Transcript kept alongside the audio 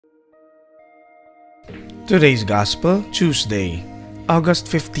Today's Gospel, Tuesday, August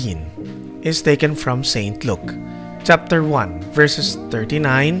 15, is taken from St. Luke, chapter 1, verses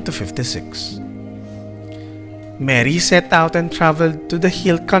 39 to 56. Mary set out and traveled to the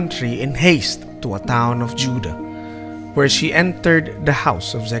hill country in haste to a town of Judah, where she entered the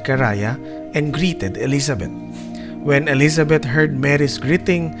house of Zechariah and greeted Elizabeth. When Elizabeth heard Mary's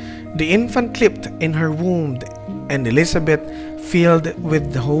greeting, the infant leaped in her womb, and Elizabeth, filled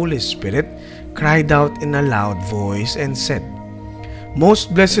with the Holy Spirit, cried out in a loud voice and said,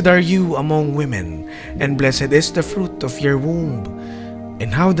 "Most blessed are you among women, and blessed is the fruit of your womb.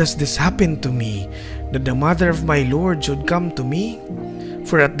 And how does this happen to me, that the mother of my Lord should come to me?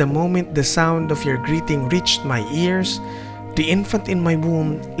 For at the moment the sound of your greeting reached my ears, the infant in my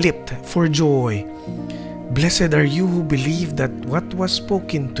womb leaped for joy. Blessed are you who believed that what was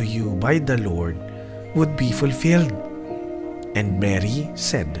spoken to you by the Lord would be fulfilled." And Mary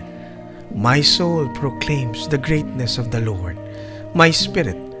said, "My soul proclaims the greatness of the Lord. My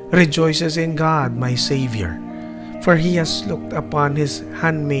spirit rejoices in God my Savior, for He has looked upon His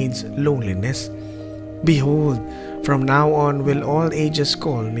handmaid's lowliness. Behold, from now on will all ages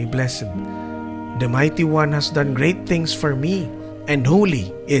call me blessed. The Mighty One has done great things for me, and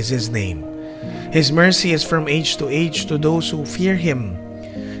holy is His name. His mercy is from age to age to those who fear Him.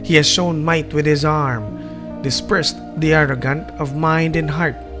 He has shown might with His arm, dispersed the arrogant of mind and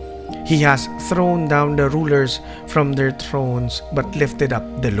heart. He has thrown down the rulers from their thrones, but lifted up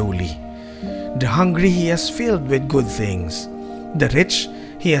the lowly. The hungry He has filled with good things. The rich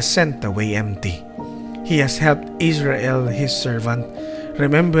He has sent away empty. He has helped Israel His servant,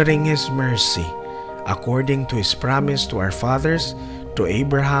 remembering His mercy, according to His promise to our fathers, to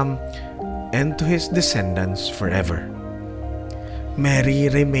Abraham, and to his descendants forever." Mary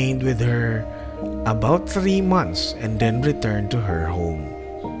remained with her about 3 months and then returned to her home.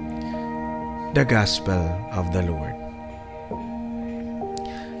 The Gospel of the Lord.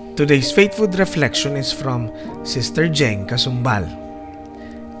 Today's faithful reflection is from Sister Jeng Kasumbal.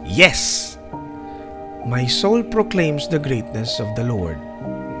 Yes! My soul proclaims the greatness of the Lord.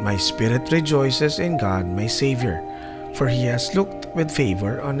 My spirit rejoices in God my Savior, for He has looked with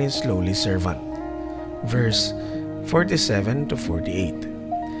favor on His lowly servant. Verse 47 to 48.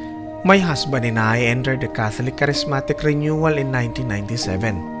 My husband and I entered the Catholic Charismatic Renewal in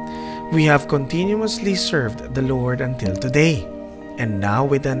 1997. We have continuously served the Lord until today, and now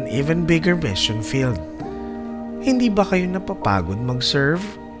with an even bigger mission field. Hindi ba kayo napapagod mag-serve?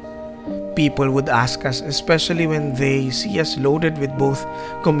 People would ask us, especially when they see us loaded with both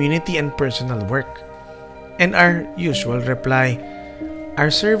community and personal work. And our usual reply,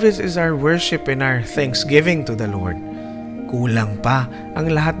 our service is our worship and our thanksgiving to the Lord. Kulang pa ang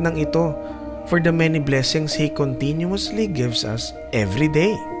lahat ng ito for the many blessings He continuously gives us every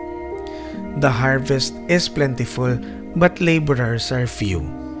day. The harvest is plentiful, but laborers are few.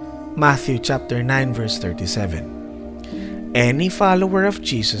 Matthew chapter 9 verse 37. Any follower of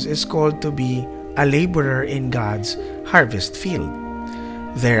Jesus is called to be a laborer in God's harvest field.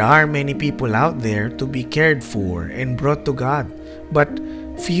 There are many people out there to be cared for and brought to God, but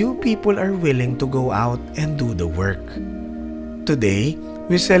few people are willing to go out and do the work. Today,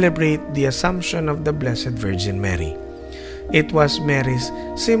 we celebrate the Assumption of the Blessed Virgin Mary. It was Mary's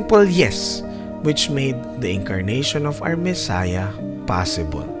simple yes which made the incarnation of our Messiah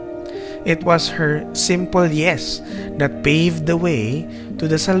possible. It was her simple yes that paved the way to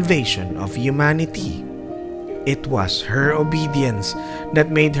the salvation of humanity. It was her obedience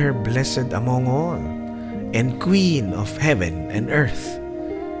that made her blessed among all, and Queen of heaven and earth.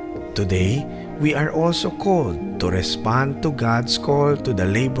 Today, we are also called to respond to God's call to the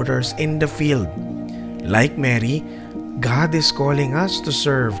laborers in the field. Like Mary, God is calling us to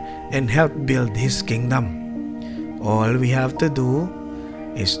serve and help build His kingdom. All we have to do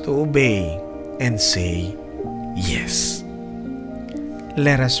is to obey and say yes.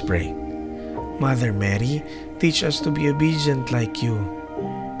 Let us pray. Mother Mary, teach us to be obedient like you.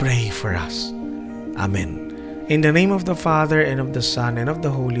 Pray for us. Amen. In the name of the Father, and of the Son, and of the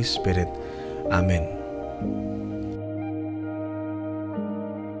Holy Spirit. Amen.